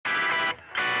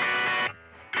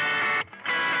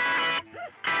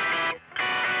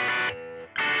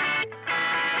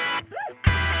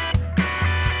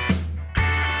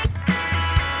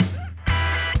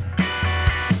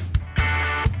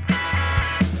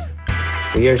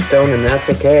We are stoned and that's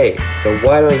okay. So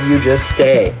why don't you just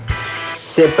stay?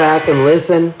 Sit back and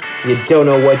listen. You don't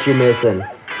know what you're missing.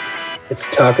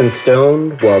 It's talking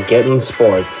stoned while getting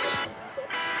sports.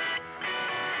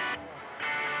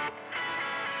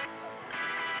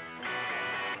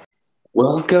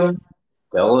 Welcome,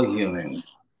 fellow human.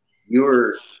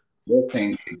 You're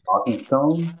listening to Talking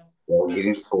Stone while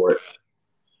getting sport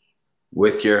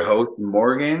with your host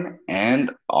Morgan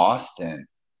and Austin.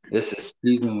 This is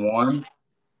season one,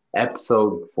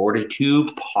 episode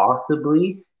 42,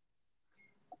 possibly.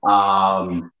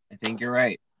 Um, I think you're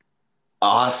right.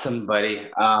 awesome, buddy.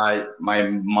 My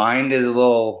mind is a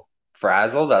little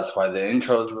frazzled. That's why the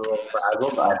intro is a little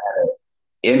frazzled. I had an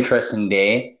interesting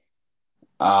day.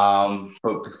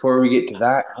 But before we get to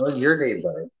that, how was your day,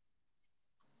 buddy?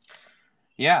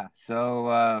 Yeah,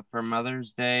 so for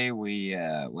Mother's Day, we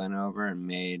went over and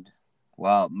made.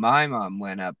 Well, my mom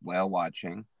went up whale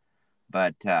watching,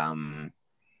 but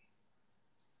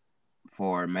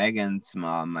for Megan's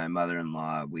mom, my mother in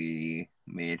law, we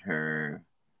made her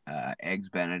eggs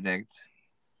Benedict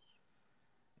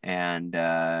and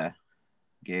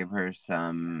gave her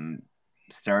some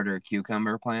starter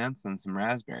cucumber plants and some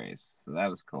raspberries. So that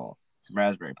was cool. Some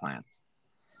raspberry plants.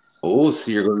 Oh,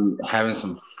 so you're going to be having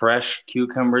some fresh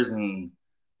cucumbers and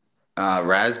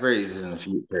raspberries in the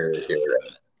future here.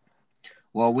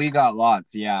 Well, we got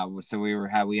lots, yeah. So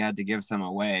we had to give some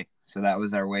away. So that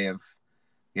was our way of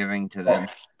giving to Oh, them.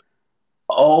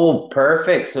 oh,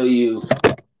 perfect. So you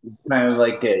kind of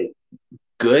like a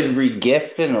good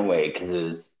regift in a way because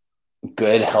it's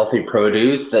good, healthy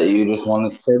produce that you just want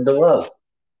to spread the love.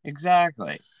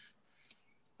 Exactly.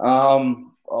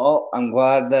 Well, I'm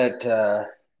glad that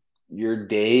your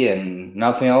day and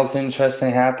nothing else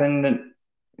interesting happened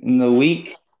in the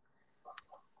week.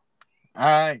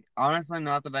 Honestly,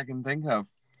 not that I can think of,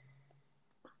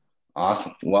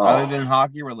 Awesome. other Well, than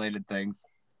hockey related things.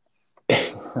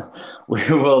 we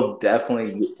will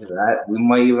definitely get to that. We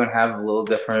might even have a little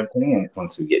different opinions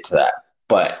once we get to that.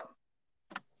 But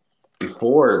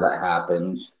before that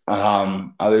happens,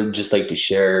 I would just like to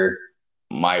share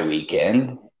my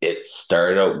weekend. It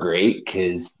started out great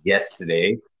because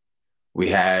yesterday we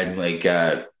had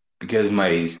because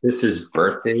my sister's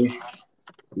birthday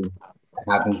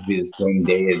happens to be the same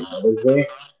day as Mother's Day,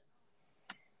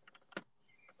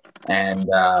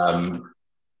 and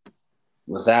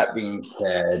with that being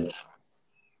said,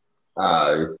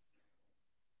 uh,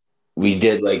 we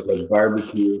did like a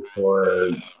barbecue for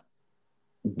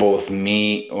both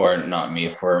me, or not me,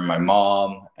 for my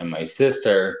mom and my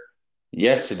sister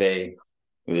yesterday.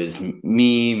 It was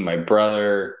me, my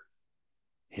brother,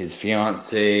 his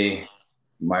fiance,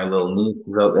 my little niece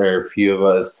was out there, a few of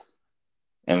us,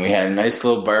 and we had a nice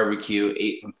little barbecue,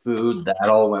 ate some food. That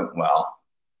all went well.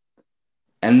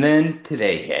 And then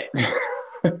today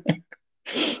hit.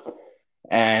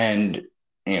 And,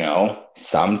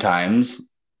 sometimes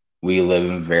we live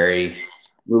in we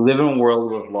live in a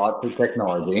world with lots of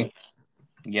technology.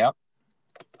 Yep.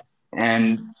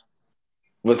 And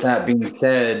with that being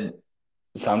said,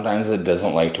 sometimes it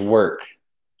doesn't like to work.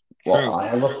 Well, True. I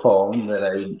have a phone that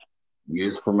I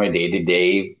use for my day to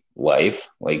day life,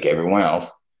 like everyone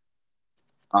else.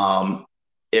 Um,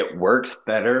 it works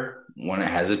better when it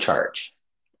has a charge.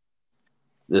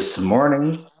 This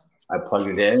morning, I plugged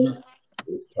it in,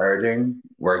 it's charging,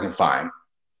 working fine.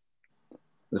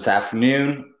 This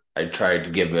afternoon, I tried to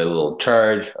give it a little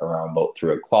charge around about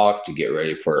 3 o'clock to get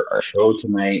ready for our show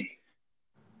tonight.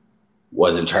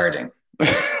 Wasn't charging.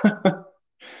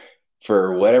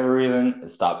 For whatever reason, it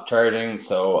stopped charging.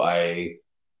 So I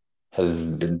has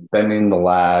been spending the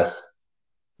last,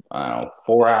 I don't know,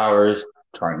 4 hours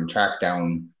trying to track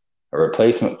down a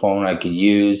replacement phone I could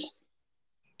use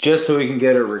just so we can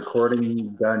get a recording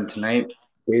done tonight,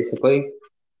 basically.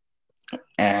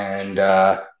 And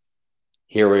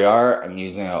here we are. I'm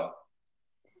using an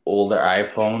older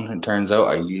iPhone. It turns out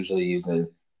I usually use a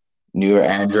newer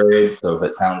Android, so if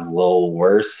it sounds a little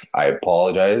worse, I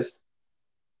apologize.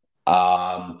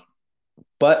 Um,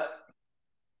 but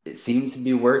it seems to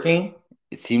be working.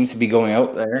 It seems to be going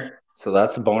out there, so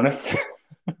that's a bonus.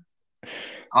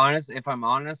 If I'm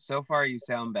honest, so far you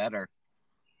sound better.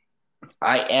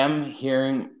 I am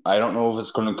hearing. I don't know if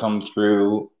it's going to come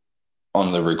through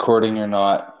on the recording or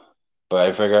not, but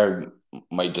I figure I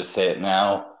might just say it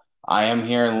now. I am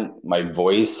hearing my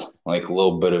voice, like a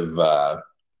little bit of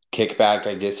kickback,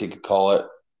 I guess you could call it,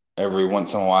 every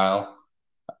once in a while.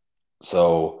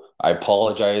 So I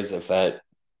apologize if that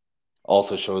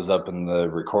also shows up in the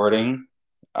recording.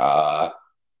 Uh,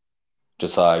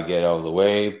 just so I get out of the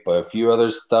way. But a few other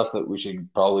stuff that we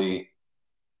should probably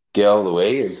get out of the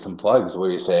way is some plugs. What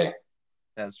do you say?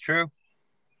 That's true.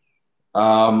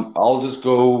 I'll just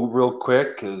go real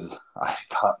quick because I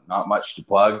got not much to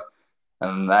plug,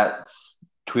 and that's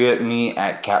tweet at me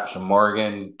at Caption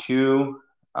Morgan 2.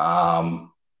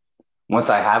 Um, Once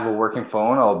I have a working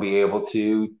phone, I'll be able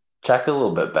to check a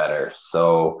little bit better.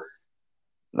 So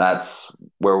that's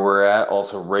where we're at.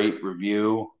 Also, rate,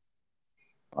 review,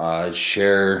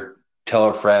 share, tell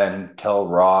a friend, tell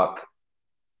Rock,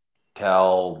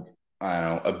 tell I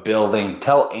don't know a building,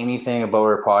 tell anything about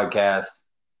our podcast.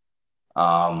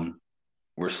 Um,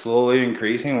 we're slowly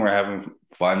increasing. We're having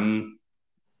fun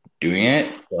doing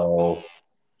it. So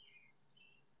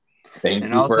thank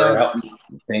And you for also, helping.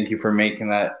 Thank you for making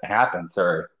that happen,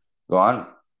 sir. Go on.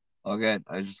 oh, good.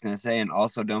 I was just going to say, and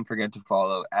also don't forget to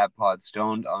follow at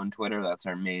Podstoned on Twitter. That's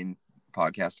our main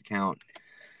podcast account.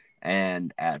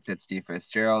 And at FitzD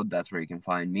Fitzgerald, that's where you can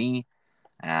find me.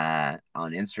 On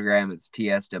Instagram, it's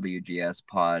TSWGS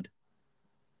Pod,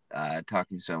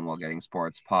 Talking Stone While Getting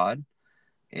Sports Pod.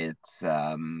 It's,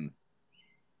 yeah,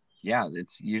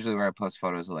 it's usually where I post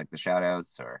photos of like the shout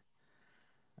outs or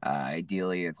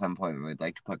ideally at some point we'd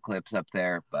like to put clips up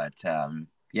there. But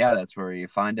yeah, that's where you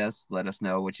find us. Let us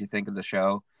know what you think of the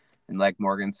show. And like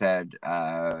Morgan said,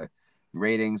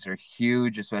 ratings are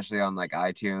huge, especially on like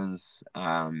iTunes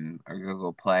or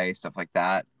Google Play, stuff like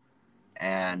that.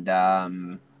 And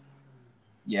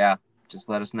yeah, just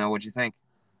let us know what you think.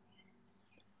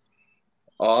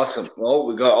 Awesome. Well,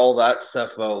 we got all that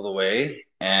stuff out of the way.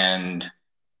 And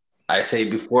I say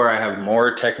before I have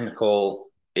more technical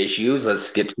issues,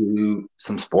 let's get to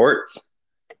some sports.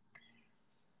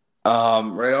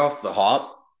 Right off the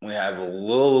hop, we have a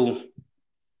little,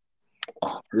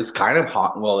 it's kind of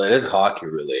hot. Well, it is hockey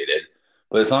related,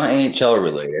 but it's not NHL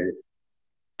related.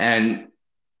 And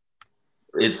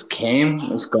it's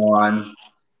gone.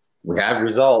 We have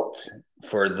results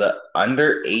for the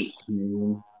under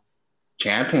 18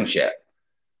 championship.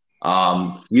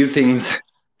 Few things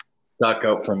stuck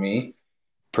out for me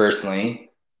personally.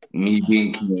 Me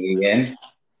being Canadian,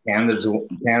 Canada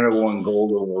won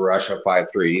gold over Russia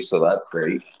 5-3, so that's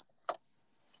great.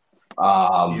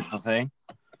 Um, Beautiful thing.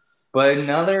 but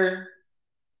another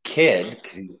kid,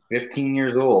 because he's 15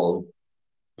 years old,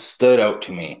 stood out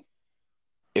to me.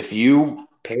 If you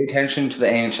pay attention to the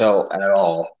NHL at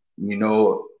all, you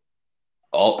know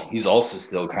he's also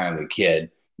still kind of a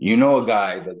kid. You know a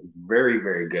guy that's very,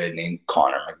 very good named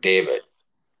Connor McDavid.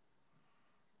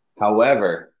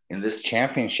 However, in this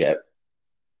championship,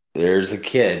 there's a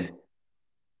kid.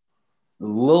 A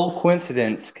little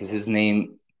coincidence because his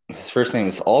first name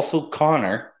is also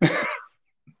Connor,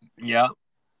 Yeah.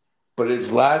 but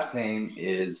his last name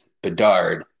is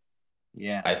Bedard.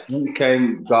 Yeah. I think I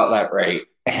got that right.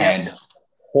 Yep. And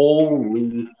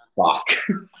holy fuck.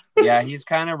 Yeah, he's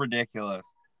kind of ridiculous.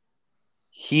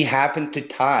 He happened to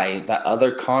tie that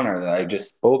other Connor that I just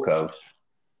spoke of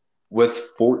with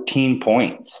 14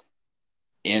 points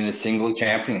in a single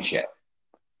championship.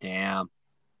 Damn.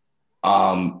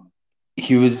 Um,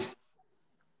 he was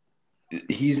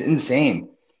he's insane.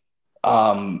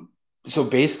 So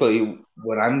basically,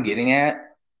 what I'm getting at,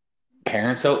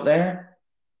 parents out there,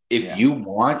 if Yeah. you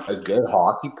want a good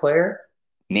hockey player,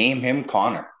 name him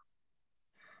Connor.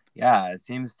 Yeah, it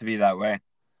seems to be that way.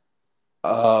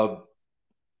 Uh,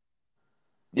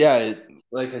 yeah,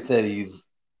 like I said, he's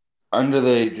under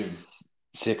the age of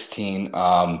 16.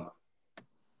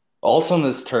 Also in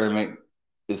this tournament,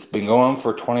 it's been going on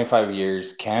for 25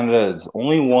 years. Canada has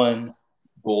only won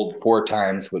gold 4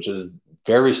 times, which is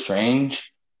very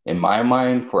strange in my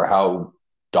mind for how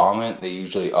dominant they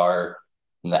usually are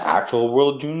in the actual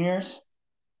World Juniors.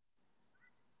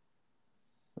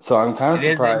 So I'm kind of It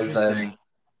is surprised that interesting.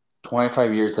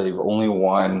 25 years that they've only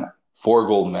won 4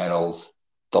 gold medals.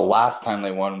 The last time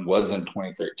they won was in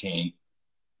 2013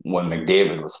 when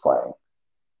McDavid was playing.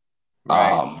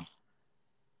 Right. Um,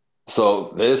 so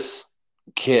this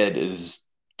kid is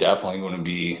definitely going to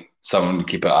be someone to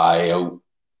keep an eye out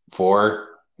for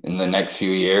in the next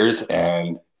few years,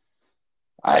 and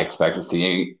I expect to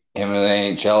see him in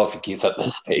the NHL if he keeps up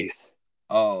this pace.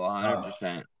 Oh, Uh,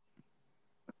 100%.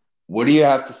 what do you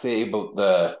have to say about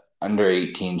the under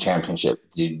 18 championship?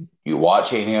 Did you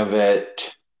watch any of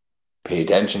it? Pay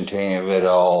attention to any of it at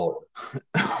all?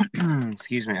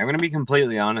 Excuse me. I'm going to be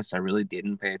completely honest. I really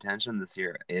didn't pay attention this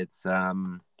year. It's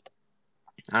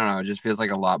I don't know, it just feels like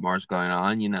a lot more is going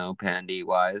on, pandy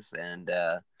wise and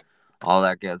all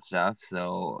that good stuff.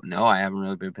 So, no, I haven't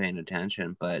really been paying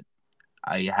attention, but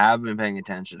I have been paying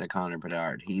attention to Connor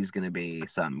Bedard. He's going to be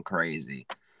something crazy.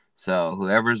 So,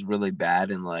 whoever's really bad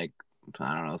in like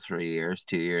I don't know, 3 years,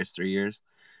 2 years, 3 years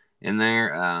in there,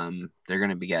 they're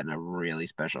going to be getting a really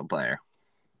special player.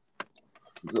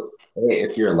 Hey,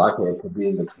 if you're lucky, it could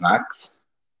be the Canucks.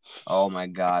 Oh my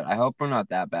God. I hope we're not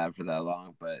that bad for that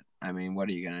long, but I mean, what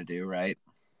are you gonna do, right?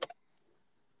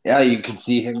 Yeah, you could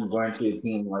see him going to a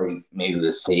team like maybe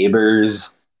the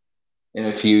Sabres in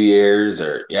a few years,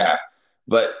 or yeah.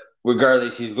 But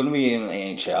regardless, he's going to be in the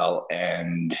NHL,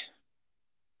 and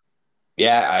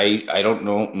yeah, I don't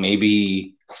know.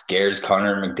 Maybe scares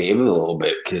Connor McDavid a little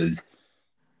bit because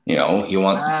Uh,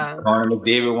 Connor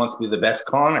McDavid wants to be the best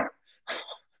Connor.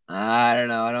 I don't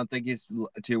know. I don't think he's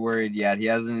too worried yet. He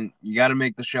hasn't. You got to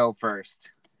make the show first.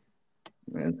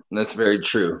 That's very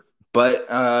true. But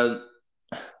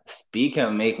speaking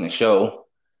of making the show,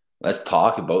 let's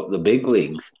talk about the big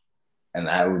leagues, and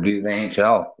that would be the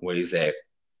NHL. What do you say?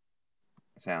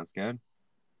 Sounds good.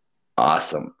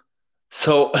 Awesome.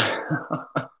 So,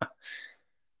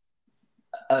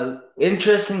 an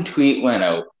interesting tweet went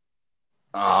out.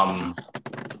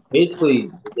 Basically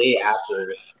the day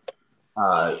after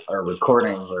our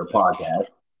recording of our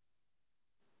podcast,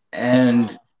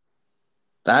 and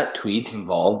that tweet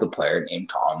involved a player named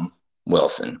Tom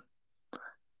Wilson.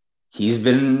 He's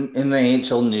been in the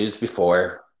NHL news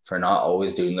before for not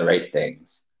always doing the right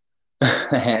things,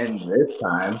 and this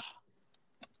time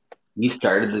he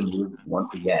started the news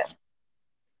once again.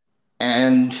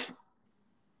 And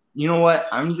you know what?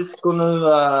 I'm just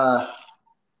gonna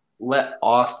let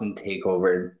Austin take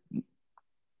over and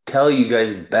tell you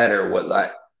guys better what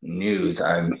that news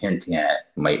I'm hinting at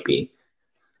might be.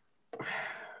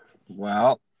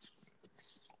 Well,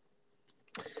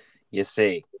 you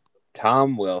see,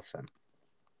 Tom Wilson.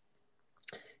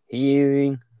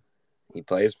 He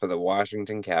plays for the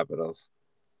Washington Capitals.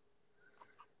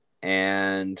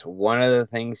 And one of the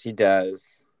things he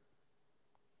does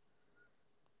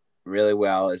really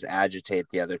well is agitate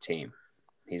the other team.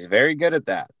 He's very good at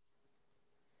that.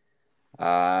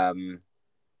 I'll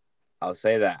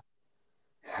say that.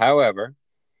 However,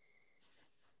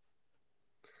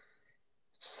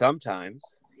 sometimes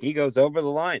he goes over the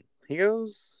line.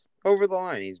 He's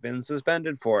been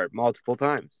suspended for it multiple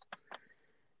times.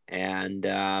 And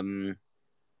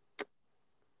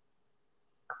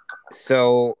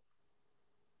so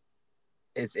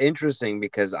it's interesting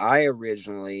because I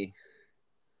originally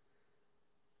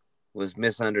was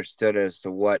misunderstood as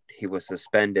to what he was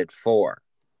suspended for,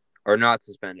 or not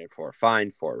suspended for,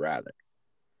 fined for, rather.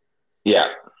 Yeah.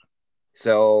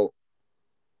 So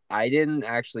I didn't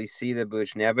actually see the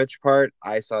Buchnevich part.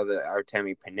 I saw the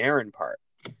Artemi Panarin part.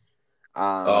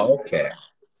 Okay.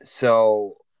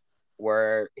 So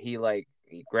where he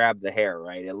grabbed the hair,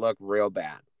 right? It looked real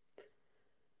bad.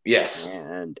 Yes.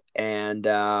 And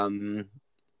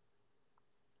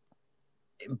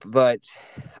but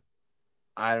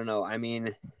I don't know. I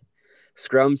mean,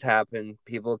 scrums happen.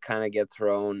 People kind of get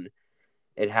thrown.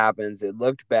 It happens. It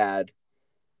looked bad.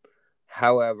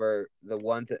 However,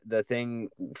 the thing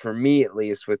for me at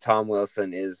least with Tom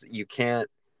Wilson is you can't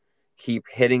keep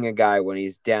hitting a guy when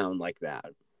he's down like that.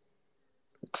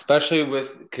 Especially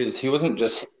because he wasn't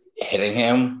just hitting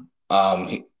him.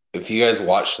 If you guys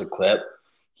watch the clip,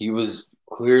 he was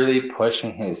clearly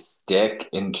pushing his stick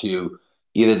into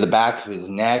either the back of his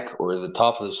neck or the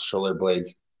top of his shoulder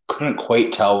blades. Couldn't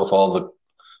quite tell with all the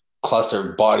cluster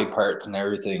of body parts and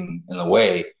everything in the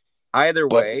way. Either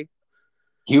But way,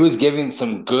 he was giving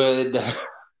some good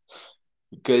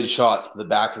shots to the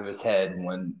back of his head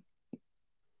when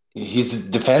he's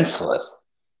defenseless.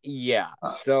 yeah.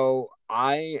 So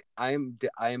I'm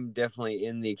definitely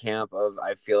in the camp of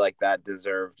I feel like that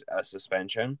deserved a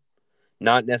suspension.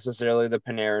 Not necessarily the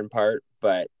Panarin part,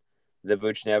 but the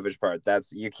Buchnevich part.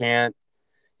 That's you can't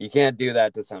do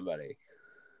that to somebody.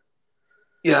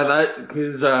 Yeah, that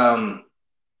because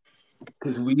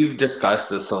we've discussed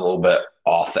this a little bit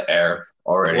off the air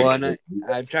already. Well, and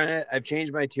I've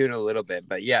changed my tune a little bit,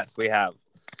 but yes, we have.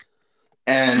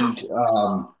 And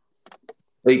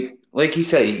like you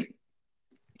said,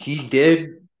 he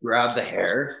did grab the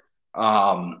hair.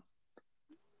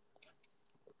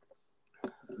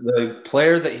 The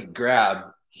player that he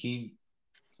grabbed, he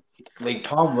like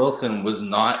Tom Wilson was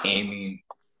not aiming,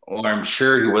 or I'm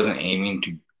sure he wasn't aiming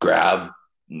to grab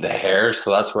the hair. So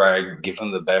that's where I give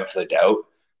him the benefit of the doubt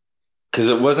because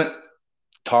it wasn't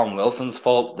Tom Wilson's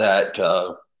fault that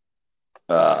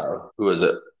who was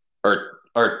it? Or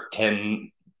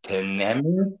Tenemi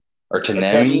or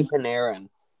Artemi Tenemi. Panarin.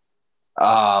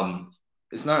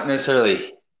 It's not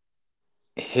necessarily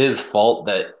his fault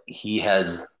that he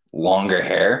has longer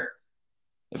hair,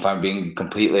 if I'm being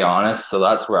completely honest. So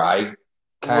that's where I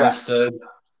kind of Right. stood.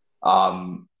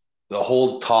 The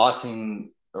whole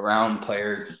tossing around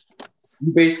players,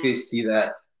 you basically see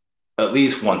that at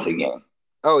least once a game.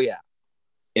 Oh yeah.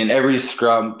 in every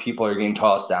scrum, people are getting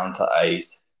tossed down to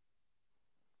ice.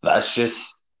 That's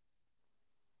just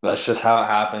how it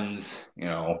happens.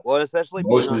 Well, especially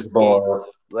being on Emotions skates, boil.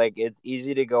 like it's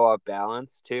easy to go off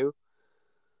balance too.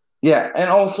 Yeah, and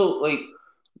also like,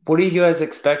 what do you guys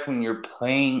expect when you're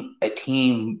playing a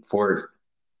team for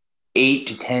 8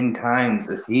 to 10 times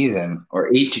a season,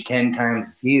 or 8 to 10 times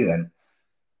a season?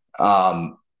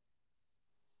 Um,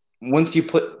 Once you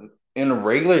put in a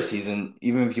regular season,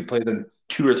 even if you play them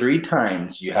 2 or 3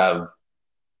 times, you have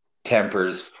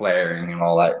tempers flaring and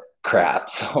all that crap.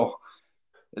 So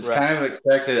it's Right. kind of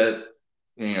expected that,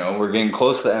 we're getting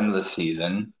close to the end of the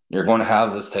season. You're going to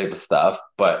have this type of stuff.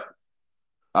 But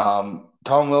Tom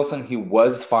Wilson, he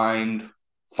was fined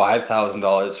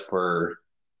 $5,000 for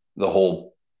the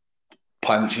whole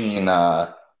punching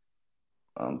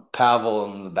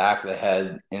Pavel in the back of the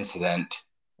head incident.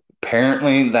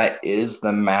 Apparently, that is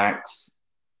the max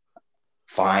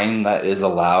fine that is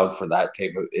allowed for that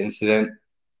type of incident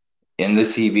in the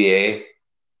CBA.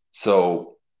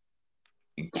 So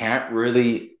you can't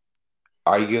really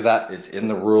argue that it's in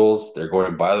the rules. They're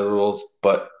going by the rules.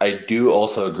 But I do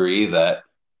also agree that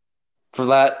for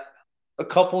that, a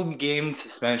couple game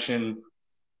suspension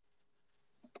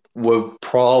would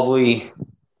probably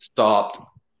stopped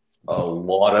a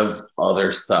lot of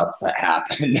other stuff that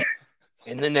happened.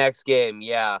 In the next game,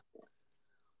 yeah.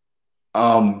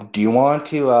 Do you want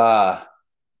to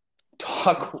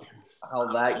talk how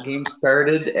that game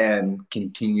started and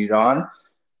continued on?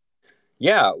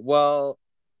 Yeah, well,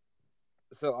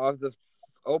 so off the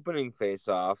opening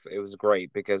face-off, it was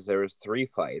great because there was 3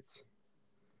 fights,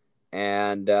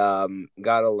 and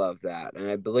gotta love that. And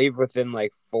I believe within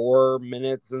like 4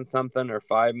 minutes and something, or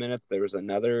 5 minutes, there was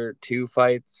another 2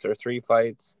 fights or 3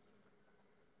 fights.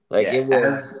 Like it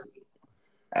Yeah, was.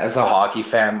 as a hockey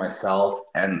fan myself,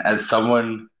 and as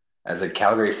a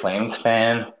Calgary Flames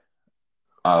fan,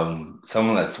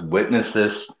 someone that's witnessed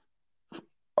this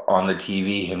on the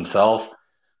TV himself,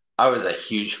 I was a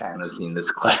huge fan of seeing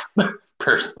this clip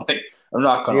personally. I'm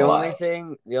not The gonna only lie.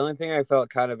 thing, the only thing I felt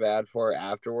kind of bad for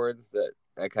afterwards that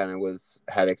I kind of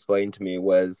had explained to me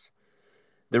was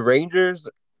the Rangers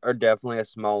are definitely a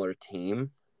smaller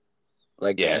team.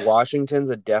 Like Yes.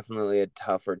 Washington's definitely a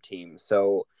tougher team.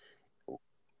 So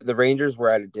the Rangers were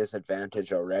at a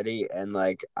disadvantage already, and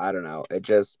like I don't know, it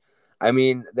just, I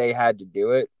mean, they had to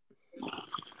do it.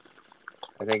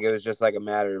 I think it was just like a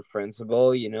matter of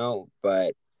principle,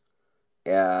 But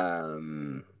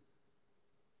um,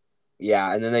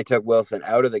 yeah, and then they took Wilson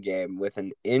out of the game with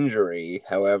an injury.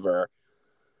 However,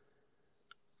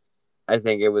 I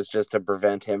think it was just to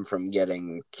prevent him from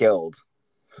getting killed.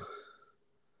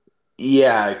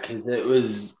 Yeah, because it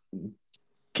was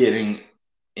getting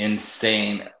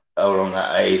insane out on the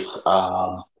ice.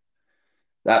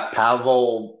 That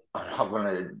Pavel, I'm not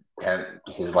gonna have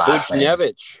his last name.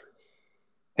 Buchnevich,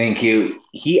 Thank you.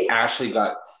 He actually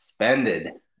got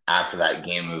suspended after that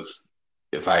game,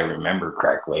 if I remember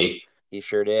correctly, he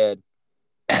sure did.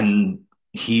 and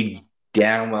he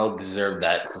damn well deserved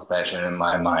that suspension in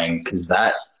my mind, because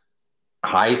that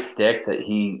high stick that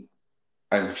he.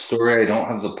 I'm sorry, I don't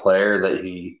have the player that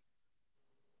he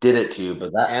did it to,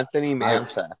 but that Anthony high.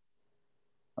 Mantha.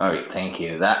 All right, thank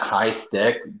you. That high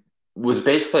stick was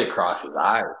basically across his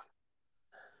eyes.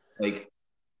 Like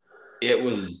it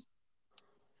was,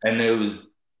 and it was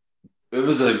well,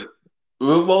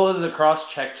 it was a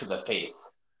cross check to the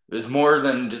face. It was more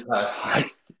than just a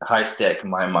high stick in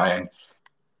my mind.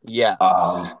 Yes.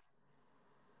 I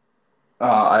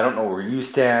don't know where you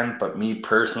stand, but me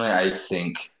personally, I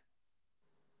think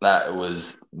that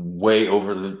was way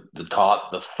over the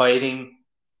top. The fighting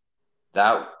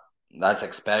that that's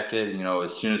expected.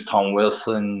 As soon as Tom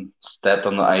Wilson stepped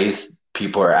on the ice,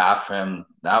 people are after him.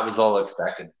 That was all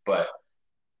expected. But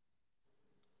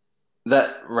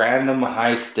that random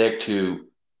high stick to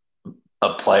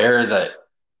a player that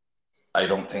I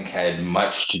don't think had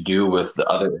much to do with the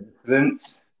other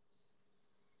incidents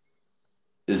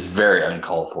is very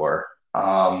uncalled for.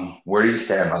 Where do you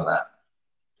stand on that?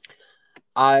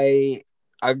 I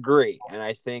agree, and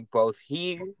I think both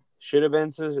he should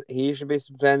be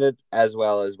suspended as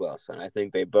well as Wilson. I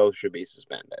think they both should be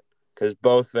suspended because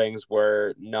both things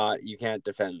were not. You can't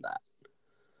defend that.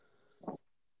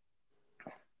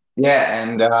 Yeah,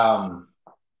 and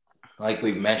like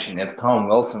we mentioned, if Tom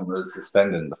Wilson was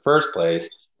suspended in the first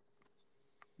place,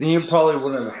 then you probably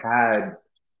wouldn't have had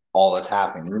all that's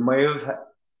happening. You might have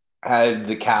had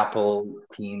the Capital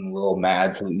team a little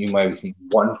mad, so you might have seen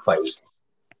one fight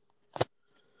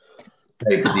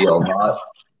type of deal,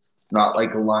 not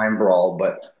like a line brawl,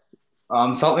 but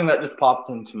something that just popped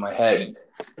into my head.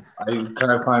 I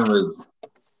kind of find was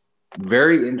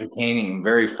very entertaining and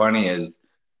very funny is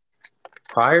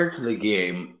prior to the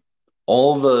game,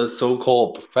 all the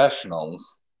so-called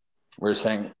professionals were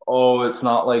saying, "Oh, it's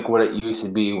not like what it used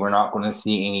to be. We're not going to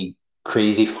see any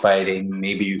crazy fighting,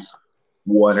 maybe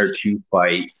one or two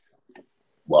fights."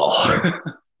 Well,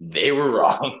 they were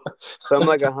wrong. Something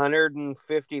like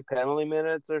 150 penalty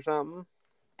minutes or something.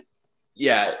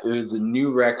 Yeah, it was a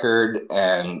new record,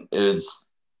 and it was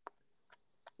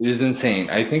insane.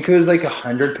 I think it was like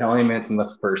 100 penalty minutes in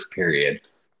the first period,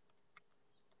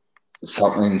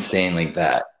 something insane like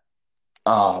that.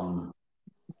 Um,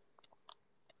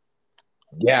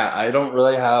 yeah, I don't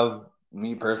really have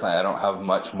me personally. I don't have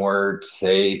much more to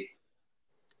say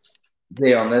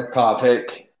on this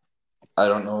topic. I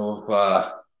don't know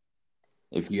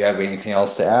if you have anything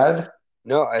else to add.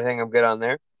 No, I think I'm good on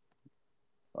there.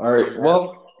 All right.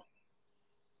 Well,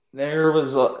 there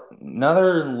was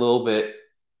another little bit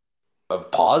of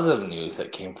positive news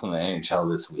that came from the NHL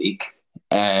this week,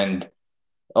 and it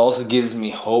also gives me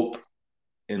hope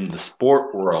in the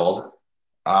sport world.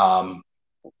 Um,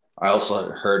 I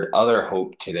also heard other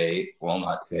hope today. Well,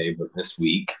 not today, but this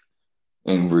week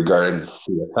in regarding to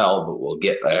CFL, but we'll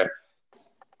get there.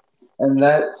 And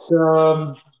that's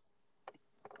the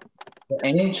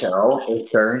NHL is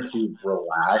starting to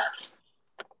relax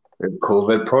their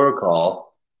COVID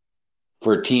protocol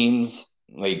for teams,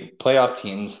 like playoff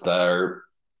teams that are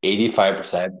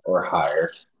 85% or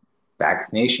higher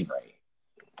vaccination rate.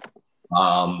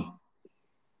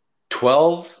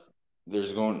 12,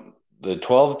 the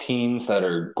 12 teams that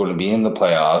are going to be in the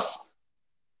playoffs,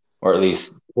 or at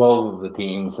least 12 of the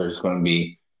teams, there's going to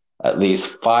be at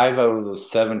least 5 out of the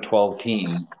 7-12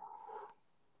 teams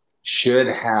should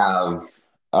have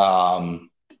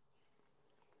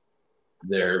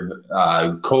their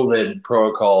COVID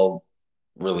protocol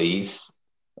release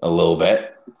a little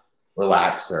bit,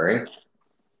 relaxed, sorry.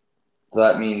 So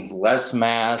that means less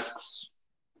masks,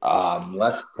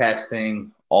 less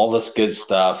testing, all this good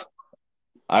stuff.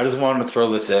 I just wanted to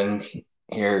throw this in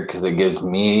here because it gives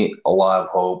me a lot of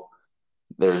hope.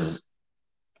 There's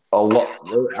a lot.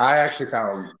 I actually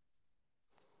found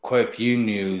quite a few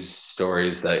news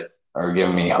stories that are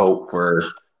giving me hope for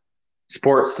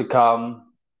sports to come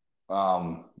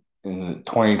in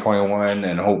 2021,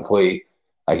 and hopefully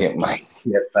I get my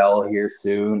CFL here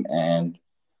soon. And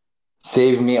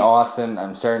save me, Austin.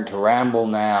 I'm starting to ramble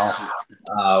now.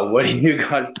 What do you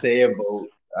got to say about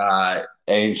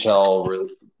NHL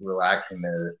relaxing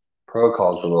their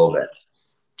protocols a little bit?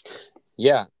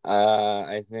 Yeah,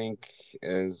 I think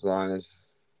as long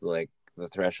as like the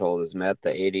threshold is met,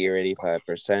 the 80 or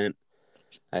 85%,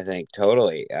 I think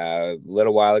totally. A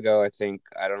little while ago, I don't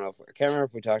know I can't remember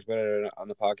if we talked about it on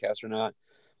the podcast or not,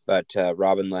 but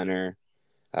Robin Leonard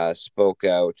spoke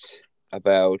out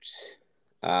about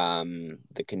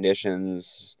the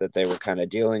conditions that they were kind of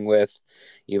dealing with,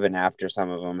 even after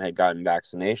some of them had gotten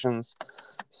vaccinations.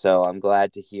 So I'm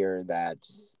glad to hear that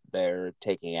they're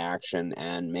taking action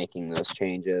and making those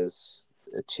changes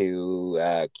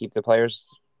to keep the players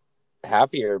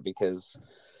happier because,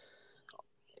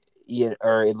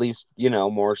 or at least,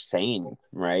 more sane,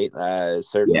 right?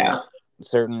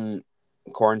 Certain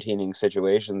quarantining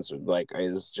situations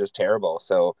is just terrible.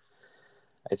 So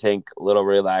I think a little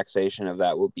relaxation of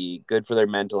that will be good for their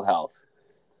mental health.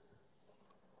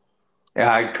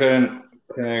 Yeah, I couldn't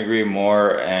agree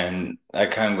more, and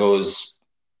that kind of goes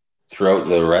throughout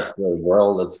the rest of the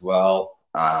world as well.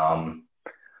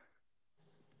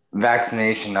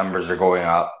 Vaccination numbers are going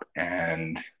up,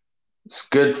 and it's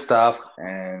good stuff.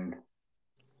 And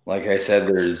like I said,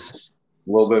 there's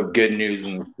a little bit of good news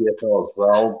in the CFL as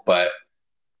well. But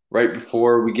right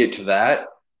before we get to that,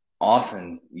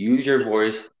 Austin, use your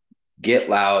voice, get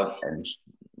loud, and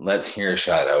let's hear a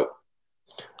shout out.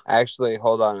 Actually,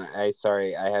 hold on. I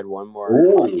had one more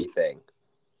hockey thing.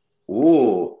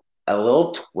 Ooh, a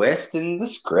little twist in the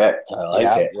script. I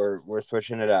like it. We're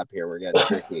switching it up here. We're getting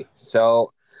tricky.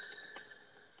 So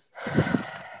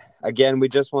again,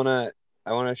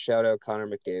 I want to shout out Connor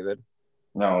McDavid.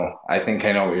 No, I think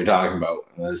I know what you're talking about.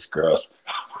 That's gross.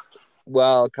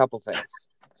 Well, a couple things.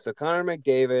 So Connor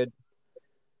McDavid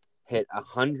hit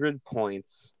 100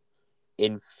 points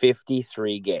in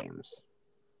 53 games.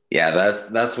 Yeah,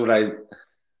 that's what I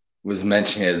was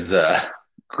mentioning as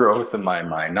gross in my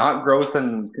mind. Not gross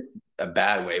in a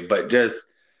bad way, but just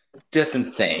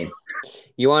insane.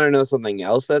 You want to know something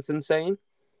else that's insane?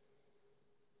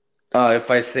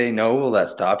 If I say no, will that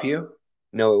stop you?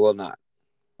 No, it will not.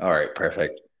 All right,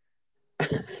 perfect.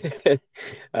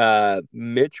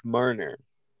 Mitch Marner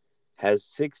has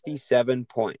 67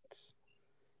 points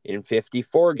in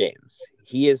 54 games.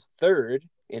 He is third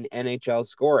in NHL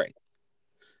scoring.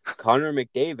 Connor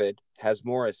McDavid has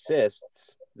more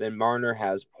assists than Marner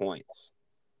has points.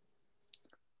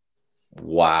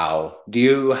 Wow. Do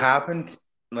you happen to,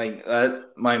 like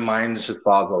my mind's just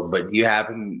boggled, but do you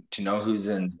happen to know who's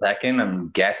in second? I'm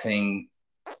guessing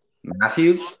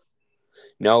Matthews.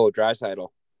 No, Draisaitl.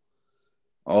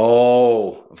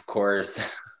 Oh, of course.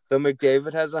 So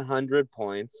McDavid has 100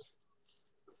 points.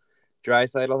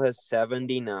 Draisaitl has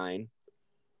 79.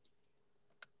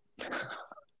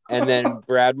 And then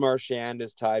Brad Marchand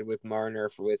is tied with Marner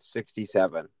with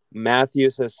 67.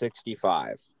 Matthews has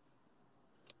 65.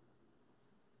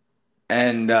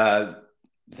 And the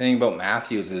thing about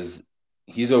Matthews is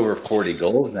he's over 40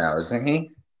 goals now, isn't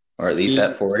he? Or at least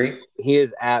at 40? He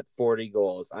is at 40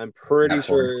 goals. I'm pretty At 40.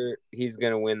 sure he's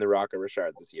going to win the Rocket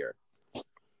Richard this year.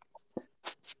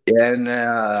 And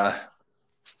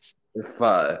if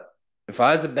I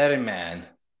was a betting man,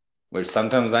 which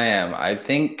sometimes I am, I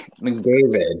think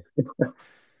McDavid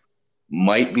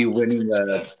might be winning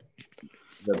the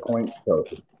points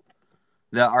trophy.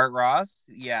 The Art Ross?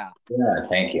 Yeah. Yeah,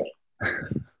 thank you.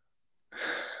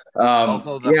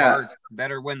 Also, the Hart.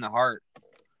 Better win the Hart.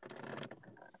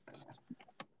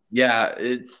 Yeah,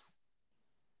 this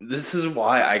is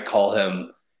why I call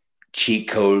him cheat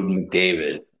code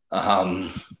McDavid.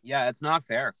 Yeah, it's not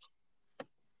fair.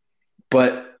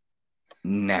 But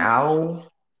now,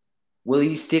 will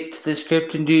he stick to the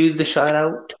script and do the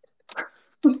shutout?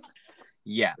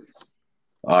 Yes.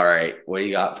 All right, what do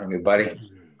you got for me,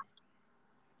 buddy?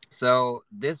 So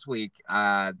this week,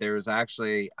 I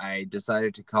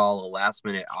decided to call a last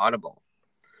minute audible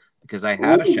because I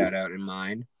had a shout out in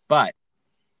mind, but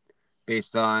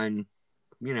based on,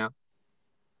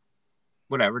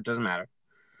 whatever, it doesn't matter.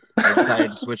 I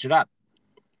decided to switch it up.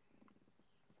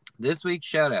 This week's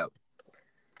shout out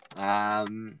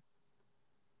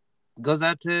goes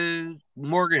out to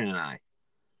Morgan and I.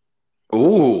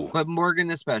 Ooh. But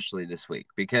Morgan especially this week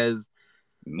because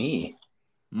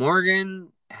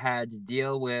Morgan had to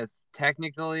deal with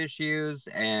technical issues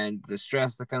and the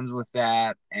stress that comes with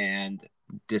that. And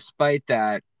despite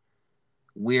that,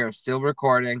 we are still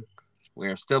recording. We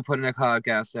are still putting a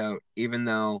podcast out, even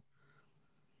though,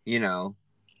 it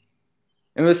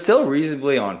was still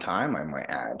reasonably on time, I might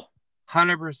add.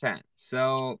 100%.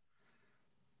 So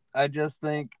I just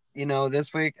think,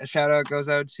 this week a shout out goes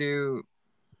out to,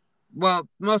 well,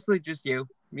 mostly just you,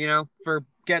 for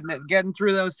getting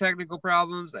through those technical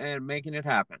problems and making it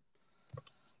happen.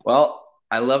 Well,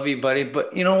 I love you, buddy,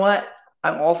 but you know what?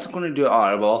 I'm also going to do an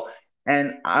audible,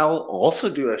 and I'll also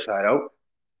do a shout out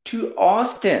to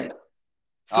Austin.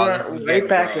 Right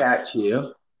back at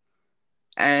you.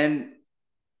 And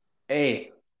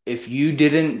hey, if you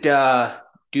didn't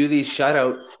do these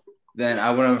shutouts, then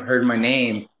I wouldn't have heard my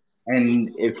name.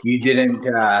 And if you didn't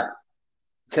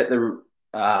set the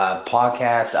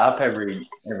podcast up every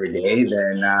day,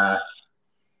 then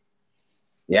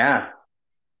yeah,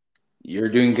 you're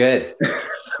doing good.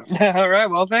 All right.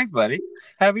 Well, thanks, buddy.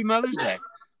 Happy Mother's Day.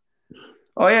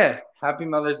 Oh yeah, happy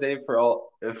Mother's Day for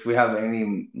all. If we have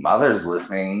any mothers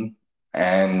listening,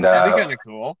 and that'd be kind of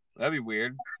cool. That'd be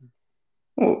weird.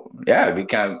 Well, yeah, it'd be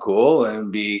kind of cool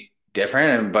and be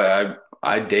different, but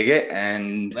I dig it.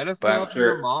 And let us know if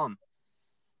you're a mom.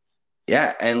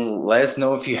 Yeah, and let us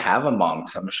know if you have a mom,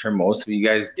 because I'm sure most of you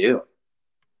guys do.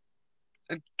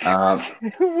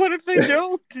 What if they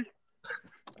don't?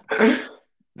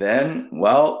 Then,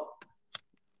 well,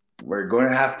 we're going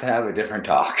to have a different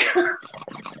talk.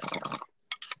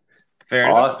 Fair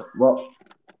enough. Well,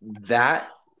 that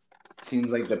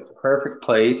seems like the perfect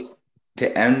place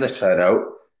to end the shutout.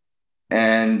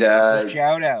 And the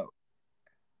shout out.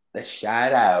 The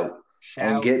shout out.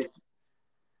 And get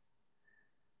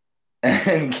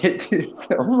to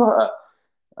some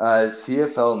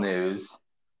CFL news.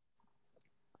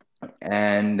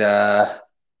 And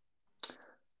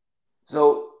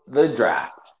so the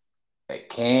draft, it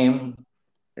came,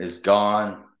 is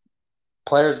gone.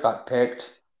 Players got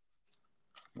picked.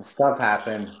 Stuff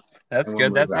happened. That's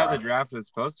good. That's how the draft is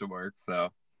supposed to work. So.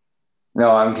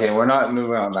 No, I'm kidding. We're not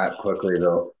moving on that quickly,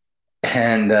 though.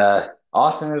 And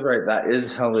Austin is right. That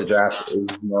is how the draft is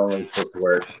normally supposed to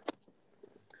work.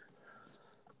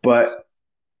 But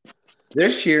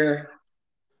this year,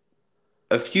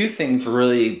 a few things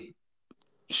really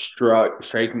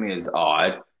strike me as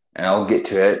odd, and I'll get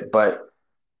to it. But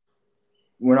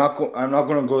I'm not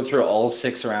going to go through all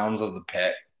 6 rounds of the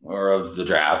pick or of the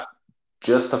draft.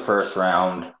 Just the first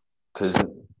round, because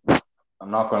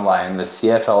I'm not going to lie, in the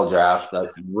CFL draft,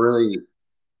 that's really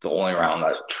the only round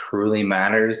that truly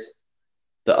matters.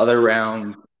 The other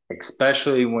round,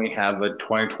 especially when we have a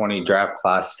 2020 draft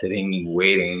class sitting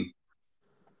waiting,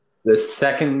 the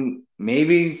second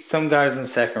maybe some guys in the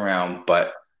second round,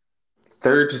 but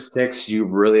third to sixth, you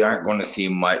really aren't going to see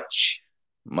much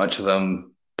of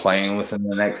them playing within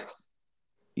the next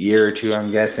year or two,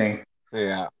 I'm guessing.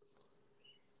 Yeah.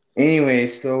 Anyway,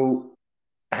 so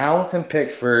Hamilton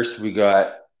picked first. We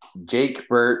got Jake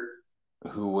Burt,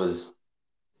 who was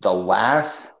the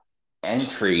last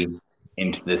entry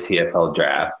into the CFL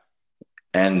draft.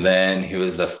 And then he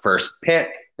was the first pick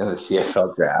in the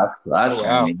CFL draft. So that's Oh, kind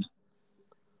of wow. neat.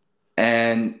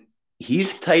 And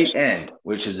he's tight end,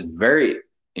 which is very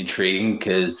intriguing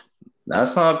because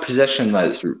that's not a position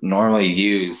that's normally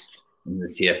used in the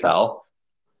CFL.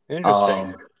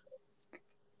 Interesting.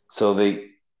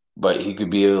 But he could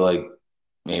be like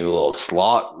maybe a little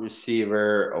slot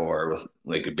receiver or with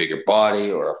like a bigger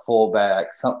body or a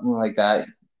fullback, something like that.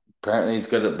 Apparently, he's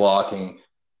good at blocking.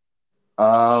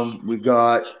 We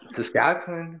got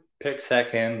Saskatchewan pick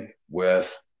second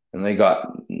and they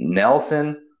got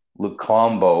Nelson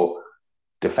Lucombo,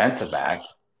 defensive back.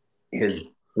 His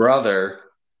brother,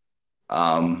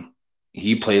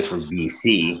 he plays for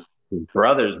BC. His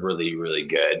brother's really, really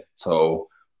good. So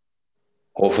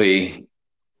hopefully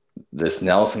this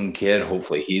Nelson kid,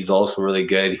 hopefully he's also really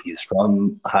good. He's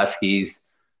from Huskies,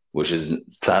 which is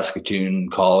Saskatoon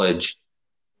College.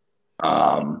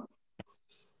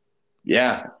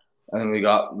 Yeah. And then we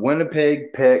got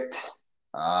Winnipeg picked.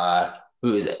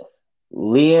 Who is it?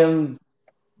 Liam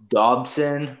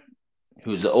Dobson,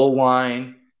 who's the O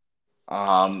line.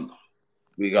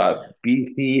 We got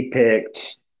BC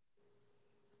picked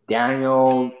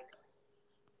Daniel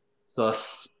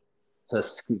Sassette,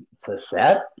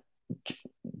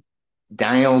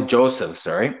 Daniel Joseph,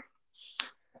 sorry.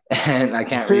 And I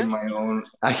can't read my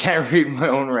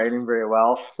own writing very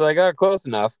well. So I got close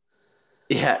enough.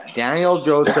 Yeah, Daniel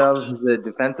Joseph, who's a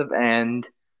defensive end.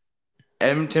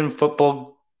 Edmonton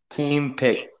football team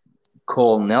picked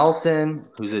Cole Nelson,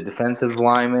 who's a defensive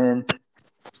lineman.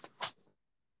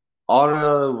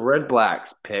 Ottawa Red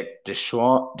Blacks picked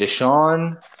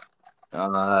Deshaun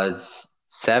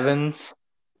Sevens,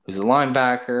 who's a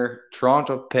linebacker.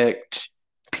 Toronto picked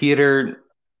Peter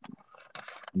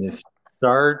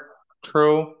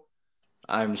Nisartro.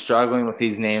 I'm struggling with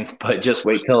these names, but just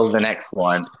wait till the next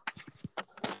one.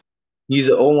 He's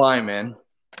an O-lineman.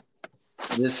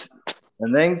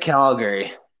 And then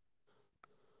Calgary.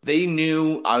 They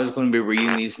knew I was going to be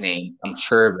reading these names. I'm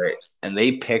sure of it. And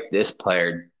they picked this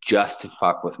player just to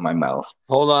fuck with my mouth.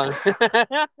 Hold on.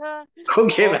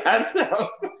 Okay, that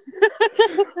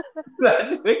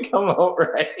didn't come out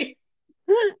right.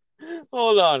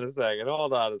 Hold on a second.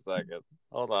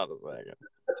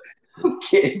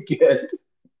 Okay, good.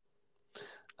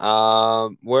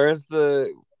 Where's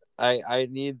the? I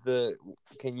need the.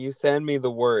 Can you send me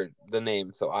the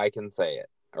name, so I can say it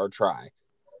or try?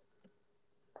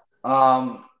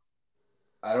 I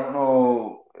don't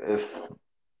know if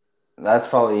that's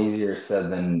probably easier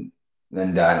said than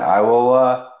done.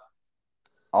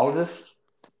 I'll just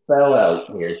spell out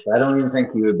here. I don't even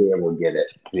think you would be able to get it,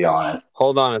 to be honest.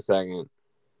 Hold on a second.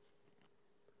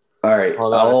 All right,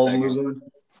 Hold on a second.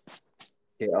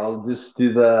 Okay, I'll just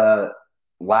do the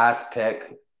last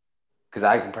pick because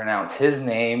I can pronounce his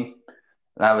name.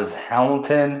 That was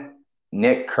Hamilton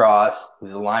Nick Cross,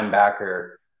 who's a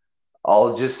linebacker.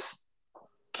 I'll just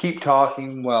keep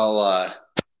talking while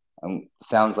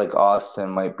sounds like Austin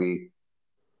might be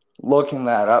looking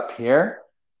that up here.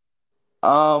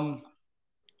 While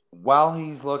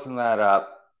he's looking that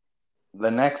up, the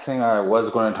next thing I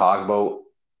was going to talk about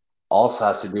also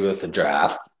has to do with the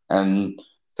draft. And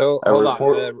so hold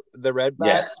on, the Red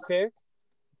Blacks pick?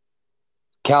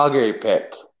 Calgary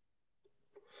pick.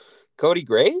 Cody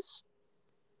Grace?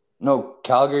 No,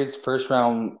 Calgary's first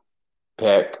round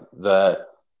pick, the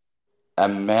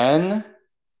Amen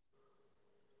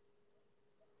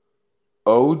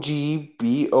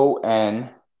Ogbongiga.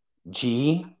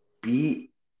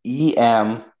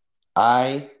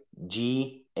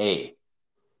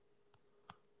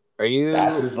 Are you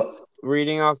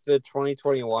reading off the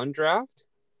 2021 draft?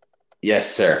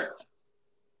 Yes, sir.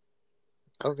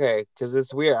 Okay, because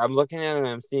it's weird. I'm looking at it and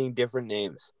I'm seeing different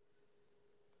names.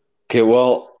 Okay,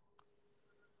 well,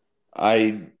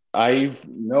 I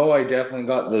know I definitely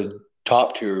got the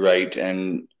top two right,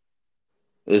 and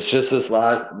it's just this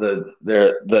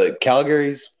the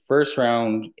Calgary's first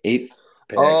round 8th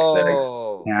pick that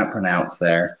I can't pronounce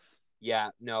there.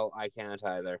 Yeah, no, I can't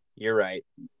either. You're right.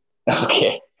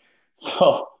 Okay,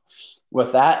 so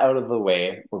with that out of the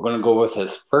way, we're going to go with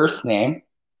his first name,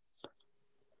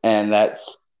 and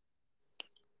that's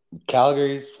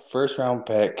Calgary's first round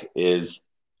pick is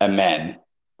Amen.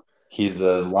 He's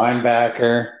a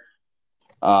linebacker.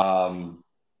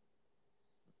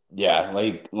 Yeah,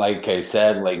 like I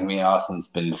said, like me and Austin's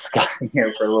been discussing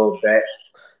it for a little bit.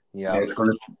 Yeah. And it's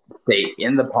going to stay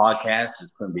in the podcast.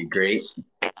 It's going to be great.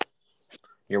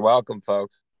 You're welcome,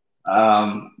 folks.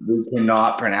 We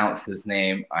cannot pronounce his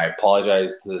name. I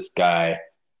apologize to this guy.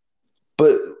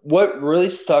 But what really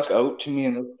stuck out to me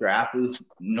in this draft is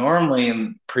normally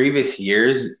in previous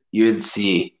years, you'd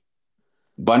see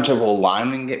a bunch of old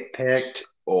linemen get picked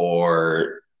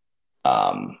or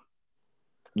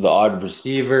the odd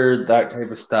receiver, that type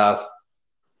of stuff.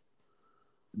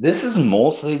 This is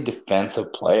mostly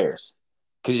defensive players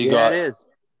because you got it is.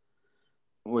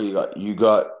 what you got. You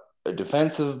got a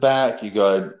defensive back, you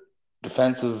got a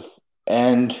defensive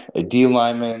end, a D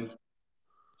lineman,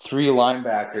 three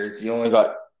linebackers. You only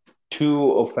got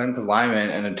two offensive linemen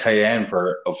and a tight end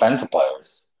for offensive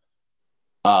players.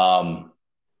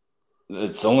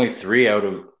 It's only it's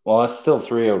still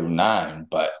 3 out of 9,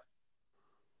 but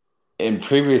in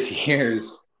previous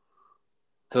years,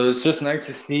 so it's just nice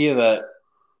to see that.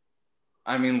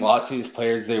 I mean, lots of these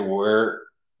players they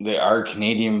are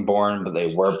Canadian born, but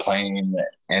they were playing in the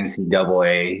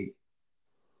NCAA.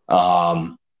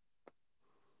 So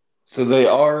they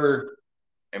are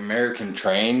American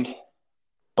trained,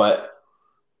 but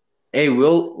hey,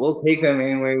 we'll take them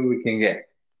any way we can get.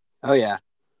 Oh yeah.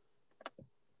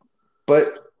 But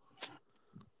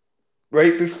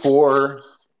right before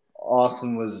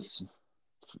Austin was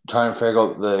trying to figure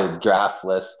out the draft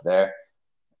list there,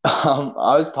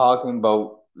 I was talking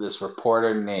about this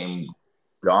reporter named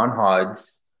John Hodge.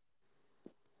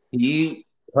 He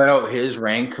put out his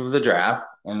rank of the draft,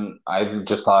 and I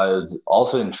just thought it was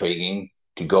also intriguing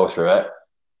to go through it,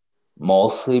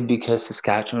 mostly because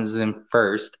Saskatchewan was in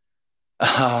first.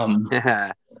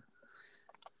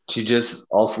 To just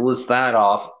also list that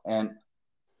off, and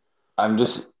I'm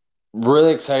just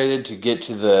really excited to get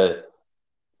to the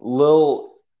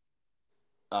little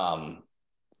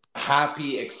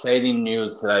happy, exciting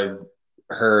news that I've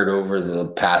heard over the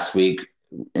past week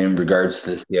in regards to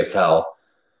the CFL.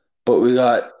 But we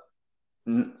got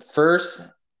first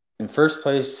in first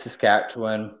place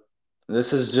Saskatchewan.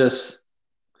 This is just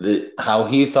how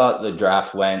he thought the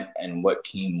draft went and what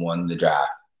team won the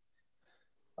draft.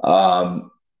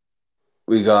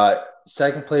 We got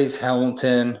second place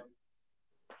Hamilton,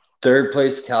 third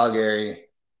place Calgary,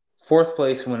 fourth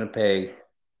place Winnipeg,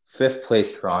 fifth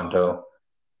place Toronto,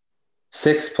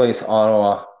 sixth place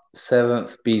Ottawa,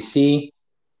 seventh BC,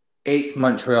 eighth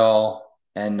Montreal,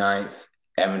 and ninth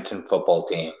Edmonton football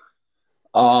team.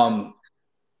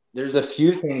 There's a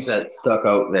few things that stuck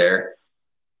out there.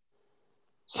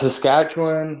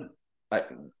 Saskatchewan,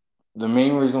 the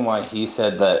main reason why he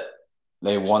said that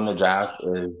they won the draft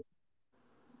is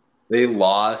they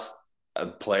lost a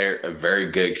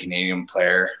very good Canadian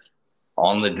player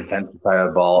on the defensive side of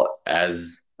the ball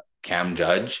as Cam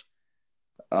Judge,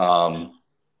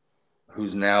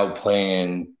 who's now playing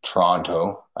in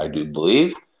Toronto, I do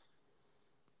believe.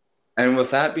 And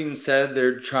with that being said,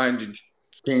 they're trying to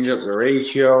change up the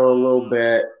ratio a little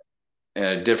bit in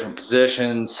a different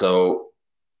position. So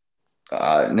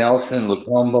Nelson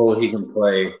Lucombo, he can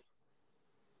play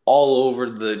all over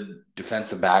the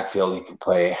defensive backfield. He can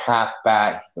play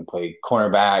halfback, he can play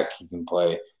cornerback, he can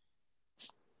play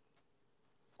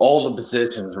all the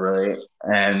positions, really.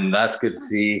 And that's good to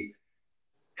see.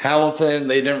 Hamilton,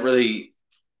 they didn't really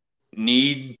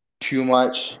need too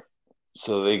much.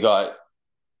 So they got,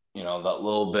 that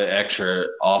little bit extra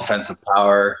offensive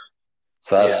power.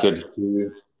 So that's good to see.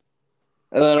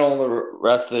 And then all the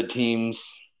rest of the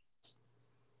teams,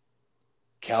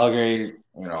 Calgary,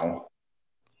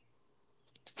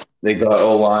 they got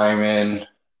O-linemen.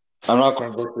 I'm not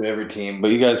going to go through every team,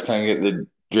 but you guys kind of get the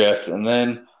drift. And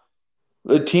then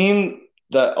the team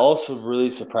that also really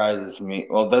surprises me,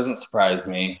 well, it doesn't surprise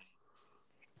me,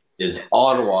 is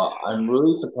Ottawa. I'm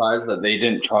really surprised that they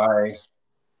didn't try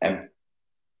and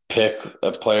pick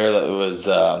a player that was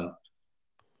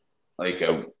like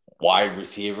a wide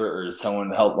receiver or someone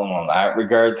to help them on that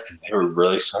regards, because they were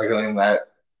really struggling in that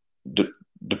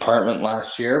department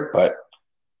last year,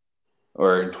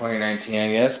 or in 2019,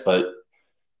 I guess. But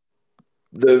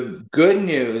the good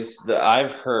news that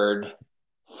I've heard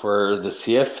for the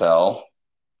CFL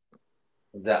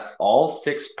is that all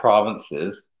 6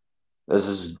 provinces, this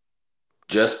is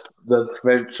just the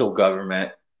provincial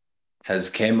government, has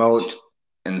came out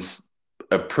and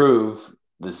approved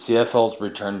the CFL's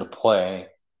return to play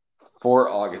for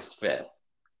August 5th.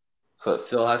 So it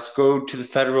still has to go to the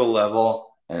federal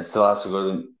level, and it still has to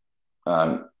go to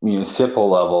the municipal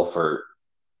level for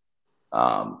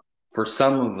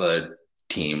some of the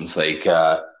teams. Like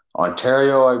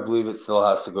Ontario, I believe it still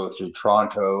has to go through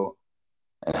Toronto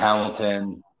and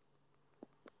Hamilton.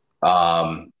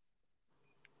 Um,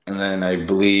 and then I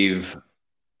believe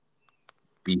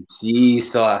BC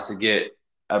still has to get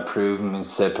approved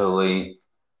municipally.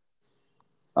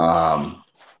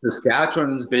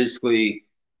 Saskatchewan's basically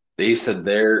they said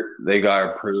they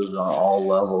got approved on all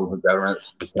levels of government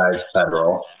besides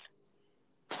federal.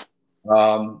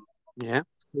 Yeah.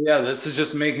 Yeah, this is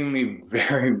just making me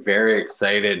very, very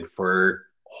excited for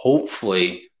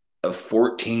hopefully a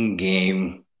 14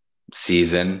 game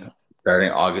season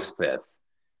starting August 5th.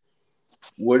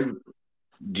 Would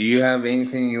do you have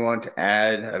anything you want to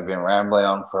add? I've been rambling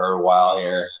on for a while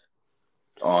here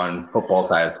on football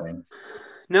side of things.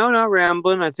 No, not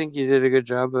rambling. I think you did a good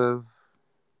job of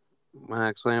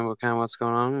explaining what's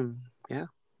going on. And yeah.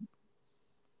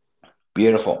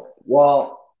 Beautiful.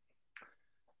 Well,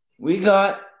 we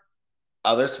got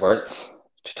other sports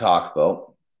to talk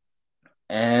about,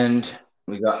 and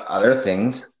we got other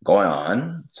things going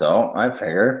on. So I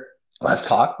figured let's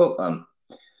talk about them.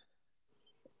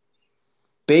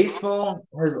 Baseball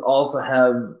has also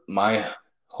had my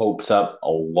hopes up a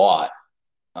lot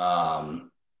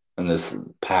in this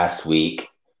past week.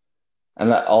 And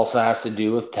that also has to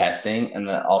do with testing, and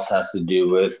that also has to do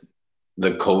with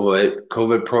the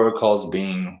COVID protocols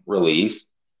being released.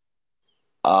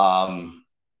 Um,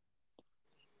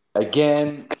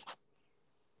 again,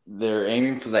 they're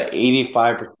aiming for the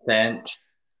 85%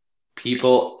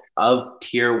 people of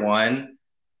tier one.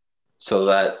 So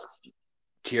that's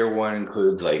tier one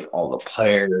includes like all the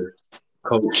players,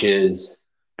 coaches,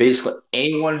 basically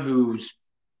anyone who's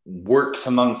works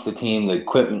amongst the team, the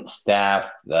equipment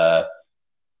staff, the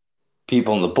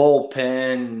people in the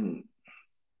bullpen,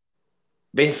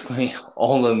 basically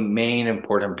all the main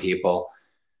important people.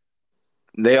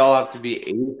 They all have to be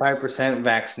 85%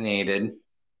 vaccinated.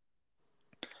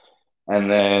 And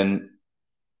then,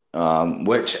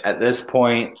 which at this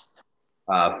point,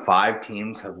 5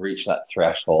 teams have reached that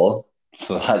threshold.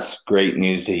 So that's great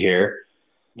news to hear.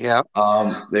 Yeah.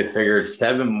 They figured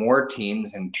 7 more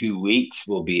teams in 2 weeks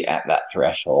will be at that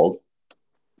threshold.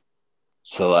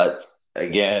 So that's,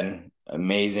 again,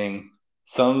 amazing.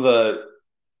 Some of the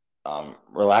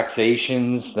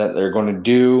relaxations that they're going to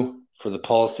do for the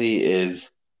policy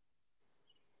is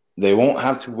they won't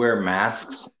have to wear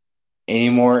masks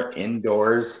anymore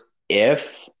indoors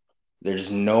if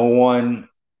there's no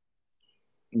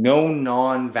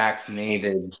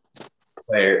non-vaccinated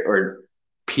player or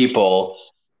people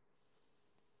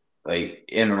like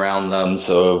in around them.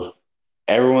 So if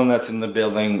everyone that's in the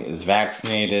building is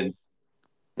vaccinated,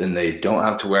 then they don't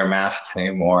have to wear masks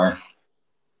anymore.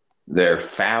 Their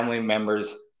family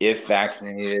members, if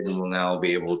vaccinated, will now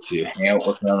be able to hang out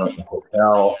with them at the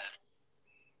hotel,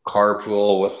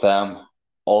 carpool with them,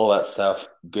 all that stuff,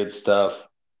 good stuff.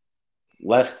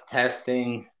 Less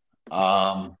testing.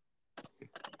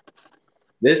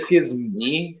 This gives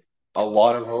me a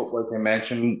lot of hope, like I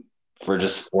mentioned, for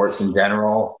just sports in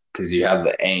general, because you have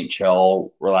the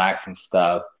NHL relaxing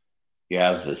stuff. You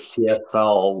have the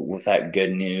CFL with that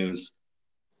good news.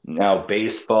 Now,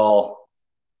 baseball.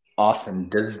 Austin,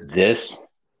 is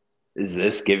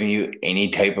this giving you any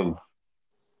type of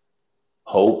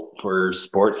hope for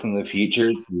sports in the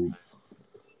future to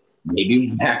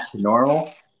maybe back to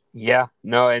normal? Yeah.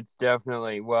 No, it's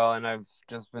definitely and I've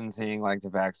just been seeing like the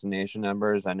vaccination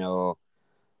numbers. I know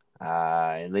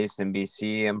at least in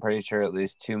BC, I'm pretty sure at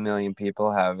least 2 million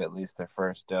people have at least their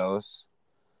first dose,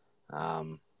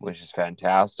 which is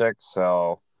fantastic.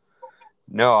 So,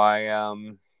 no,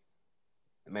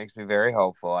 it makes me very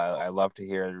hopeful. I love to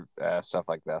hear stuff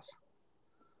like this.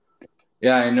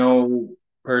 Yeah, I know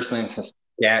personally in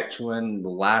Saskatchewan, the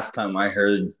last time I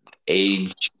heard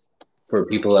age for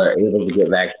people that are able to get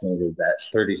vaccinated is at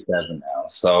 37 now.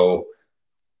 So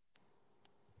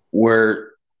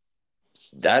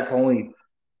that's only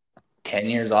 10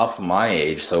 years off of my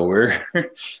age. So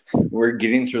we're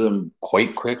getting through them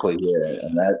quite quickly here.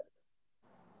 And that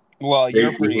Well,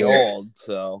 you're pretty old,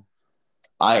 so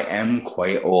I am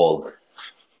quite old.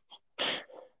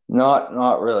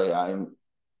 Not really. I'm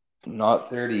not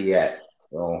 30 yet.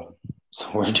 So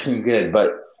we're doing good.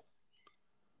 But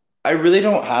I really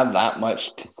don't have that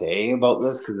much to say about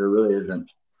this because there really isn't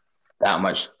that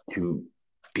much to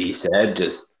be said.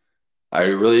 I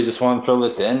really just want to throw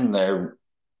this in there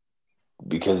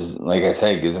because, like I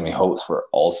said, it gives me hopes for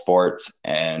all sports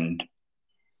and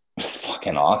it's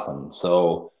fucking awesome.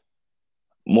 So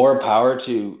more power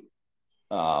to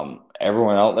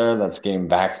everyone out there that's getting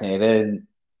vaccinated.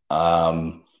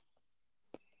 Let's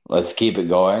keep it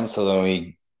going so then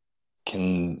we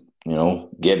can,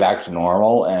 get back to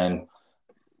normal. And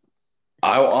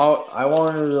I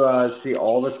want to see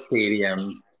all the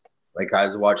stadiums. Like I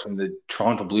was watching the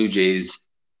Toronto Blue Jays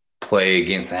play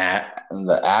against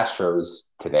the Astros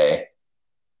today.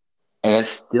 And it's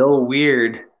still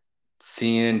weird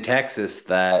seeing in Texas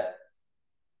that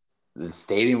the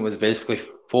stadium was basically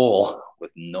full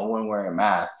with no one wearing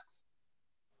masks.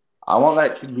 I want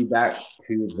that to be back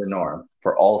to the norm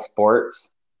for all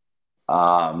sports.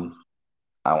 I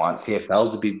want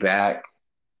CFL to be back.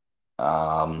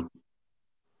 Yeah,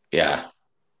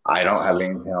 I don't have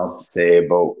anything else to say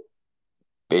about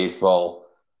baseball.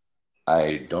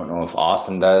 I don't know if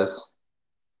Austin does.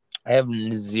 I have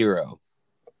zero.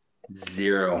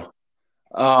 Zero.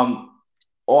 I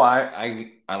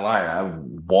lied. I have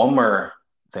one more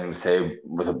thing to say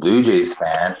with a Blue Jays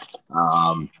fan.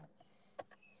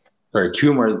 Sorry,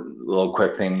 two more little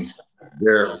quick things.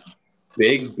 Their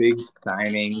big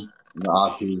signing in the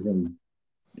offseason,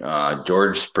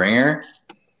 George Springer.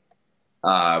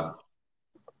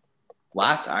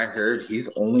 Last I heard, he's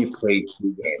only played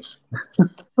 2 games.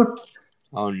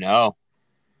 Oh no.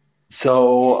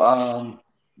 So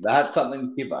that's something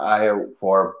to keep an eye out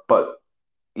for. But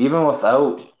even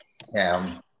without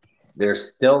him, they're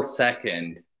still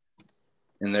second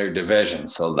in their division.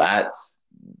 So that's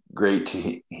great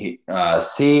to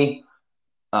see.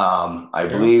 I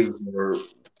believe we're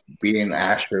beating the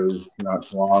Astros not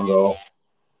too long ago.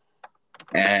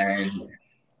 And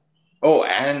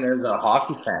there's a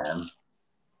hockey fan.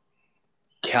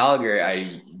 Calgary,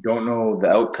 I don't know the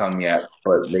outcome yet,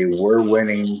 but they were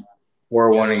winning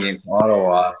 4-1 against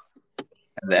Ottawa at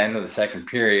the end of the second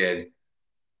period.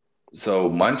 So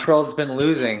Montreal's been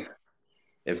losing.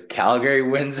 If Calgary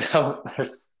wins out,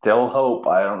 there's still hope.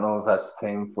 I don't know if that's the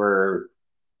same for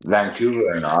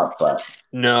Vancouver or not, but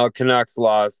No, Canucks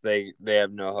lost. They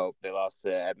have no hope. They lost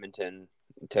to Edmonton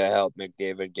to help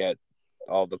McDavid get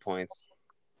all the points.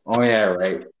 oh yeah,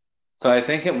 right. So I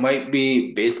think it might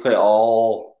be basically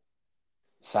all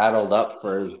saddled up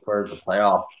for as far as the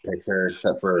playoff picture,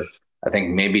 except for I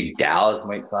think maybe Dallas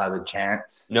might still have a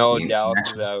chance. No,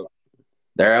 Dallas is out.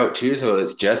 They're out too, so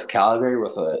it's just Calgary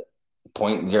with a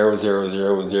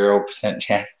 0.0000%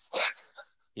 chance.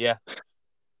 Yeah.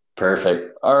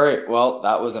 Perfect. All right. Well,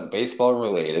 that wasn't baseball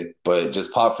related, but it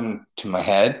just popped into my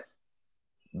head.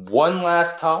 One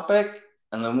last topic,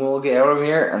 and then we'll get out of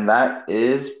here, and that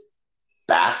is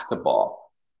basketball.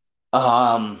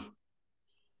 There's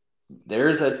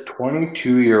a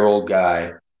 22-year-old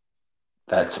guy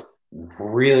that's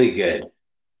really good,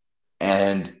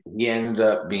 and he ended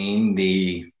up being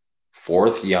the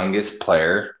fourth youngest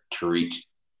player to reach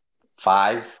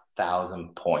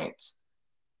 5,000 points.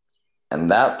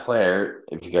 And that player,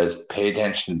 if you guys pay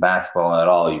attention to basketball at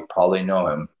all, you probably know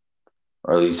him,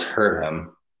 or at least heard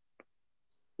him.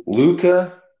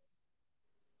 Luka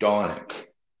Doncic.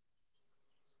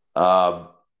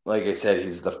 Like I said,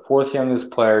 he's the fourth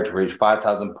youngest player to reach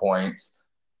 5,000 points.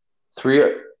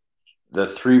 The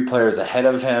three players ahead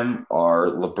of him are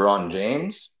LeBron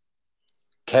James,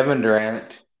 Kevin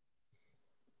Durant,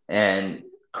 and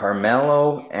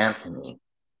Carmelo Anthony.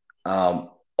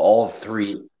 All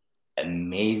three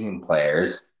amazing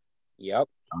players. Yep.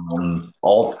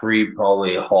 All three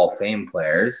probably Hall of Fame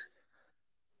players.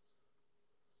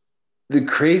 The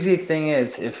crazy thing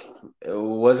is, if it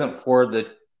wasn't for the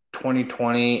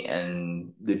 2020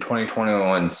 and the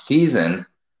 2021 season,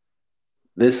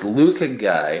 this Luka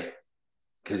guy,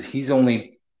 because he's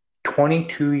only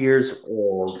 22 years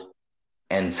old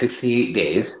and 68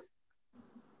 days,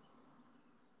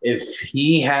 if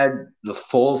he had the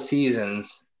full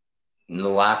seasons in the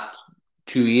last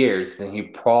 2 years, then he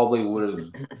probably would have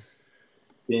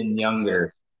been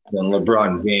younger than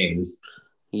LeBron James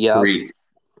to reach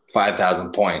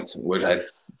 5,000 points, which I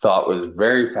thought was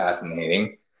very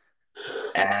fascinating.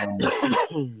 And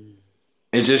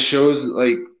it just shows,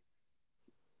 like,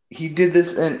 he did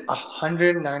this in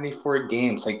 194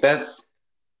 games. Like, that's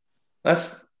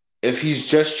if he's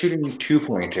just shooting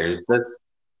 2-pointers, that's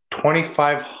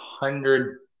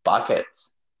 2,500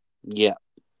 buckets. Yeah.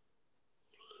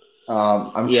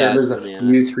 I'm sure there's a few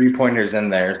 3-pointers in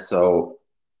there, so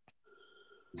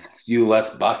a few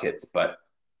less buckets. But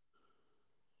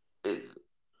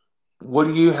what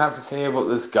do you have to say about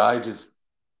this guy just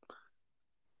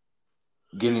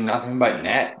getting nothing but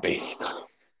net, basically?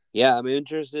 Yeah, I'm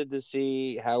interested to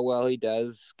see how well he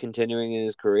does continuing in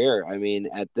his career. I mean,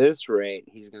 at this rate,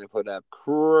 he's going to put up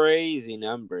crazy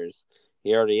numbers.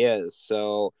 He already is.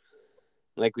 So,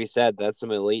 like we said, that's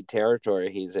some elite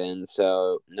territory he's in.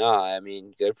 So, no, I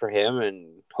mean, good for him,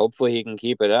 and hopefully he can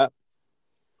keep it up.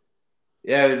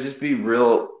 Yeah, it would just be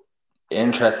real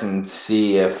interesting to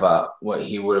see if what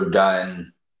he would have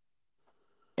done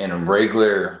in a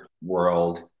regular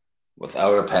world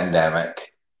without a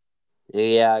pandemic.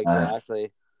 Yeah,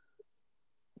 exactly.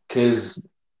 Because,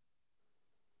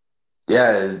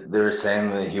 yeah, they were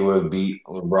saying that he would beat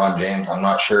LeBron James. I'm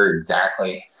not sure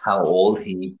exactly how old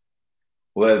he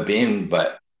would have been,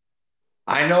 but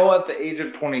I know at the age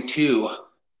of 22,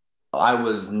 I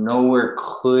was nowhere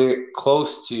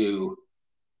close to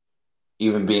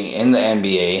even being in the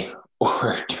NBA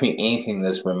or doing anything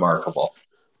this remarkable.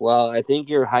 Well, I think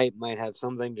your height might have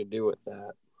something to do with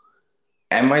that.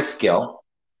 And my skill,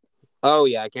 Oh,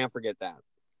 yeah, I can't forget that.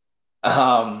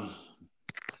 um,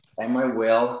 and my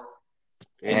will,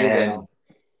 And your will.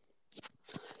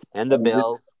 And the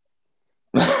Bills.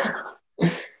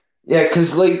 Yeah,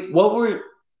 because like, what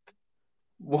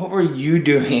were you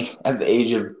doing at the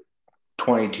age of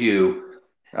 22?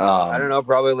 I don't know,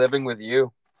 probably living with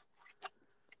you.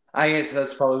 I guess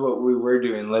that's probably what we were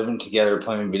doing, living together,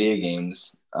 playing video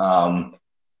games. Not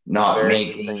Very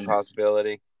interesting making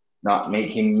possibility. not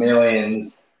making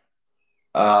millions,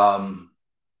 um,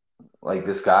 like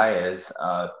this guy is.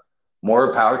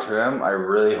 More power to him. I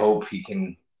really hope he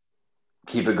can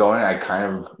keep it going. I kind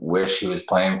of wish he was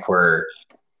playing for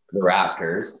the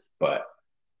Raptors, but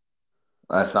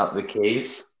that's not the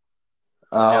case.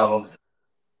 No.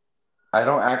 I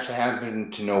don't actually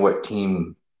happen to know what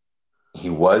team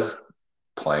he was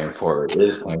playing for, or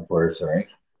is playing for, sorry.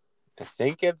 I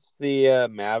think it's the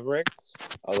Mavericks,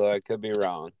 although I could be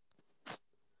wrong.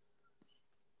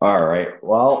 All right.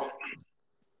 Well,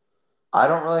 I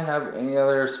don't really have any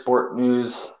other sport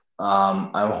news.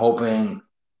 I'm hoping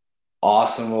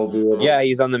Austin will be able. Yeah,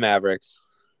 he's on the Mavericks.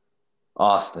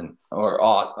 Austin or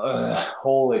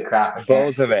holy crap! I can't.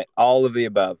 Both of it. All of the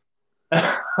above.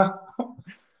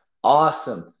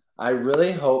 Awesome. I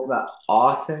really hope that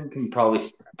Austin can probably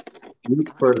speak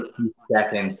for a few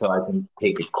seconds so I can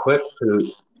take a quick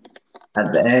poop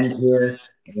at the end here.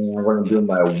 And I'm going to do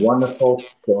my wonderful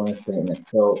story statement.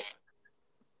 So,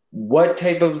 what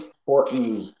type of sport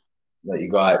news that you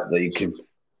got that you could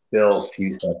fill a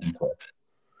few seconds with?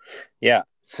 Yeah.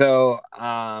 So,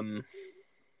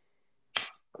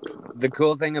 the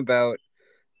cool thing about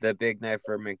the big night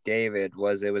for McDavid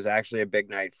was it was actually a big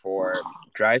night for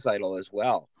Draisaitl as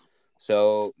well.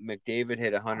 So McDavid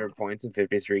hit 100 points in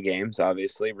 53 games,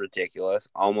 obviously ridiculous,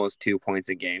 almost 2 points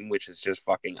a game, which is just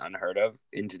fucking unheard of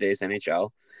in today's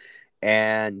NHL.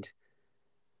 And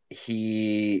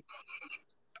he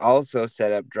also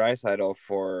set up Draisaitl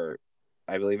for,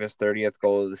 I believe, his 30th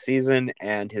goal of the season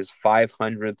and his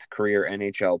 500th career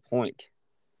NHL point.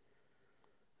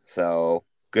 So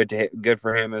good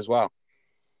for him as well.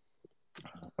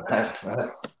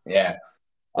 Yeah.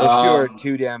 Those two are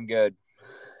too damn good.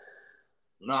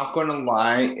 Not going to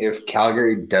lie, if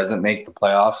Calgary doesn't make the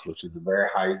playoffs, which is a very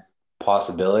high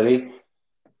possibility,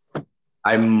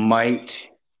 I might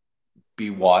be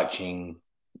watching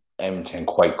Edmonton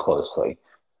quite closely.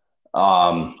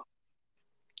 Not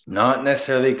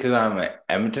necessarily because I'm an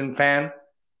Edmonton fan,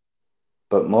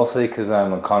 but mostly because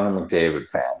I'm a Connor McDavid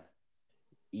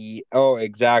fan. Oh,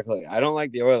 exactly. I don't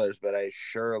like the Oilers, but I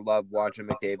sure love watching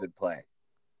McDavid play.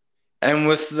 And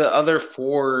with the other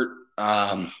four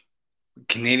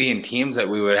Canadian teams that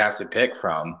we would have to pick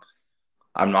from,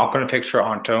 I'm not going to pick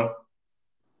Toronto.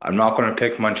 I'm not going to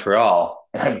pick Montreal.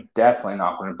 And I'm definitely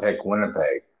not going to pick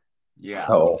Winnipeg. Yeah.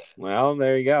 So, well,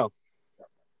 there you go.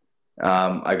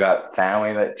 I got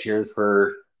family that cheers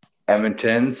for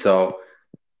Edmonton. So,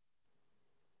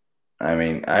 I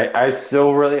mean, I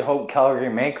still really hope Calgary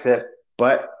makes it,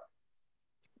 but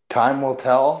time will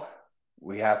tell.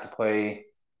 We have to play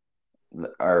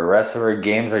our rest of our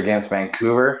games are against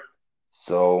Vancouver.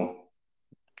 So,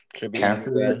 should be easy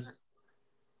chances wins.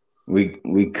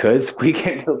 we could squeak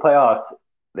into the playoffs.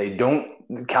 They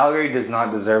don't. Calgary does not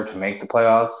deserve to make the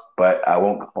playoffs, but I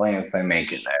won't complain if they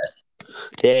make it there.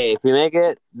 Hey, if you make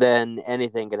it, then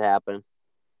anything could happen.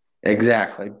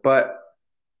 Exactly. But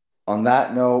on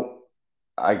that note,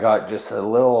 I got just a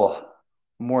little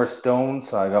more stone,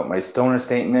 so I got my stoner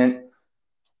statement.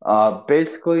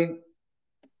 Basically,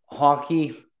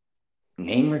 hockey.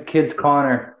 Name your kids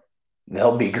Connor.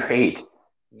 They'll be great.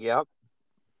 Yep.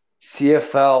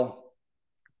 CFL.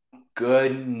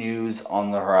 Good news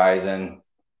on the horizon.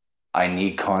 I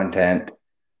need content.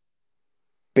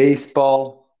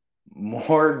 Baseball,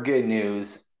 more good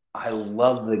news. I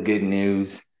love the good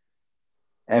news.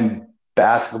 And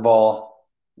basketball,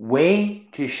 way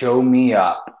to show me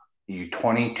up, you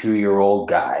 22-year-old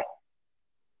guy.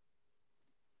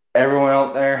 Everyone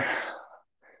out there,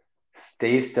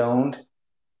 stay stoned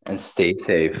and stay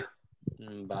safe.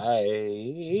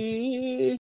 Bye.